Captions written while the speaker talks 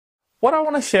What I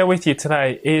want to share with you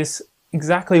today is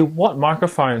exactly what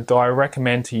microphone do I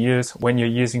recommend to use when you're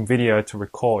using video to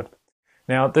record.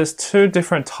 Now, there's two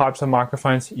different types of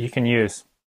microphones you can use,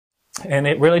 and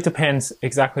it really depends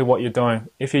exactly what you're doing.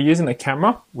 If you're using the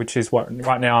camera, which is what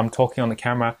right now I'm talking on the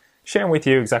camera, sharing with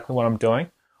you exactly what I'm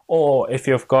doing, or if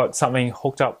you've got something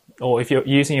hooked up, or if you're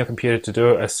using your computer to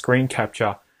do a screen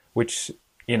capture, which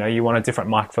you want a different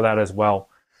mic for that as well.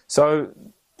 So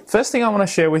first thing I want to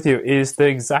share with you is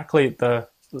exactly the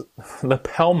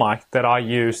lapel mic that I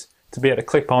use to be able to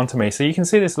clip onto me. So you can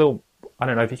see this little, I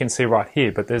don't know if you can see right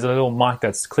here, but there's a little mic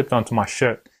that's clipped onto my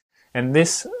shirt. And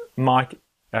this mic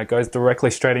goes directly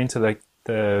straight into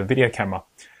the video camera.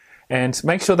 And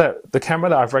make sure that the camera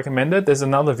that I've recommended, there's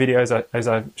another video as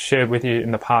I've shared with you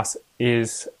in the past,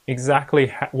 is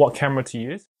exactly what camera to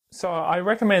use. So I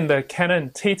recommend the Canon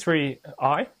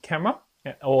T3i camera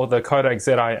or the Kodak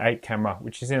Zi8 camera,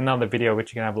 which is in another video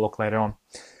which you can have a look later on.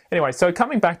 Anyway, so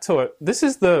coming back to it, this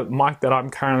is the mic that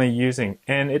I'm currently using,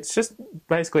 and it's just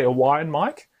basically a wired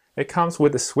mic. It comes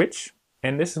with a switch,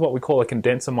 and this is what we call a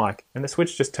condenser mic, and the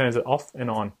switch just turns it off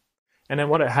and on. And then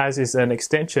what it has is an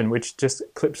extension which just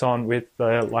clips on with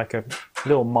like a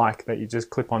little mic that you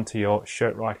just clip onto your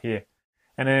shirt right here.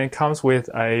 And then it comes with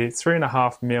a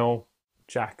 3.5mm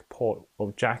jack port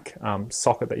or jack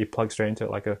socket that you plug straight into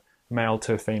it, like a male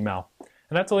to female.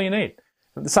 And that's all you need.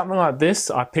 Something like this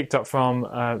I picked up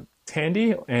from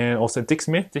Tandy and also Dick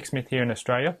Smith here in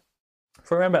Australia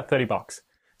for around about 30 bucks.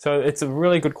 So it's a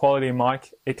really good quality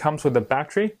mic. It comes with a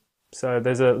battery. So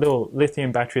there's a little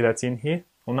lithium battery that's in here.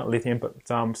 Well, not lithium, but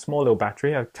small little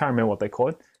battery. I can't remember what they call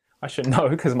it. I should know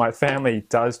because my family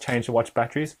does change the watch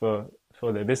batteries for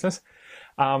their business.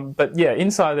 But yeah,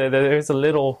 inside there is a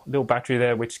little battery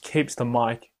there which keeps the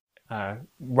mic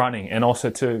running, and also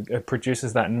it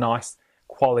produces that nice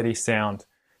quality sound.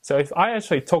 So if I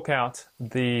actually took out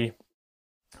the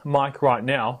mic right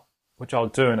now, which I'll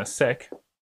do in a sec.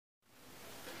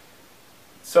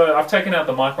 So I've taken out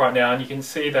the mic right now, and you can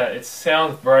see that it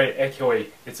sounds very echoey.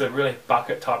 It's a really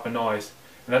bucket type of noise,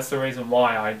 and that's the reason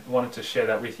why I wanted to share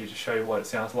that with you, to show you what it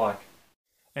sounds like.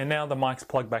 And now the mic's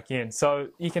plugged back in, so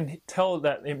you can tell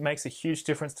that it makes a huge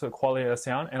difference to the quality of the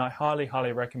sound, and I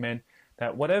highly recommend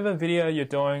that whatever video you're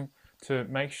doing, to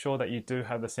make sure that you do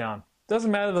have the sound. Doesn't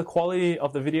matter the quality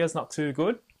of the video is not too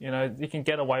good, you can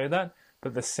get away with that,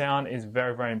 but the sound is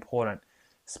very important.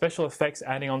 Special effects,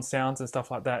 adding on sounds and stuff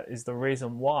like that is the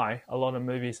reason why a lot of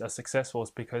movies are successful,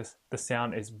 is because the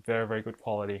sound is very good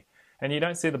quality. And you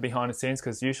don't see the behind the scenes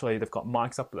because usually they've got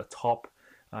mics up at the top,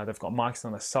 they've got mics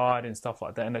on the side and stuff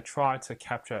like that, and they try to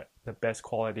capture the best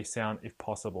quality sound if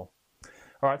possible.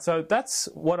 Alright, so that's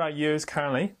what I use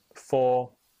currently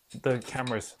for the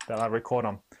cameras that I record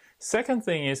on. Second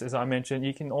thing is, as I mentioned,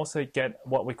 you can also get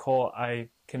what we call a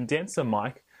condenser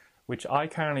mic, which I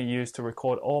currently use to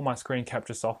record all my screen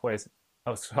capture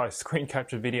screen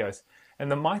capture videos.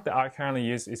 And the mic that I currently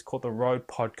use is called the Rode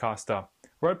Podcaster.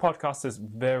 Rode Podcaster is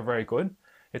very good.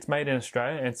 It's made in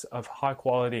Australia and it's of high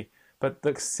quality, but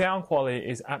the sound quality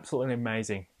is absolutely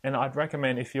amazing. And I'd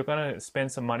recommend, if you're going to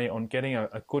spend some money on getting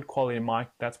a good quality mic,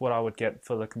 that's what I would get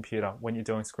for the computer when you're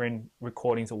doing screen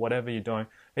recordings or whatever you're doing,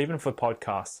 even for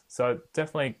podcasts. So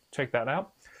definitely check that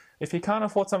out. If you can't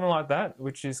afford something like that,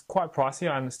 which is quite pricey,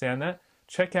 I understand that,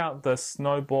 check out the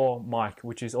Snowball mic,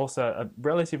 which is also a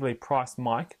relatively priced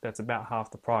mic that's about half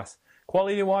the price.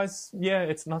 Quality wise, yeah,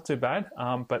 it's not too bad,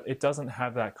 but it doesn't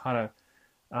have that kind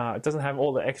of, it doesn't have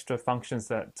all the extra functions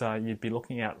that you'd be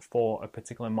looking at for a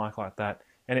particular mic like that.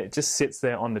 And it just sits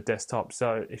there on the desktop.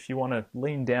 So if you want to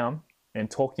lean down and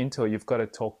talk into it, you've got to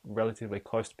talk relatively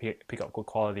close to pick up good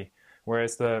quality.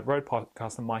 Whereas the Rode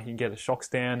Podcaster mic, you can get a shock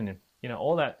stand and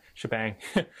all that shebang,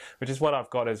 which is what I've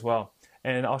got as well.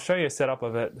 And I'll show you a setup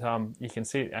of it. You can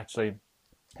see actually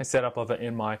a setup of it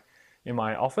in my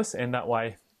office, and that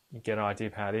way you get an idea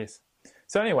of how it is.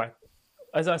 So anyway,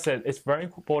 as I said, it's very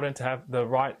important to have the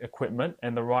right equipment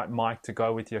and the right mic to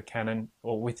go with your Canon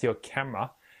or with your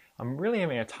camera. I'm really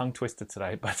having a tongue twister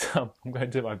today, but I'm going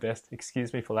to do my best.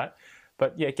 Excuse me for that.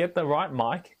 But yeah, get the right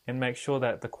mic and make sure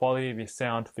that the quality of your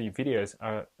sound for your videos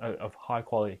are of high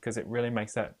quality, because it really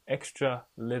makes that extra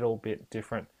little bit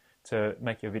different to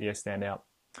make your video stand out.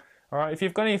 Alright, if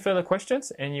you've got any further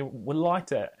questions and you would like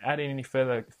to add in any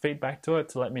further feedback to it,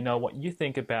 to let me know what you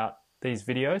think about these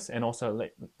videos, and also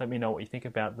let me know what you think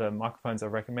about the microphones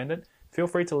I've recommended, feel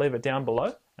free to leave it down below,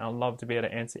 and I'd love to be able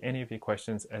to answer any of your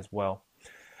questions as well.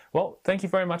 Well, thank you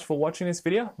very much for watching this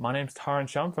video. My name's Tyron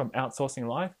Shum from Outsourcing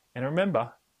Live, and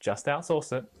remember, just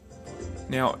outsource it.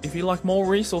 Now, if you like more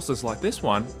resources like this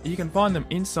one, you can find them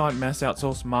inside Mass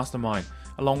Outsource Mastermind.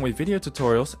 along with video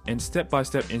tutorials and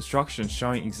step-by-step instructions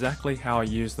showing exactly how I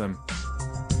use them.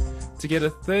 To get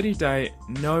a 30-day,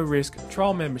 no-risk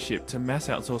trial membership to Mass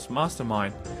Outsource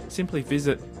Mastermind, simply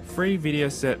visit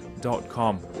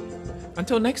freevideoset.com.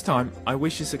 Until next time, I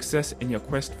wish you success in your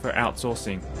quest for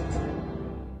outsourcing.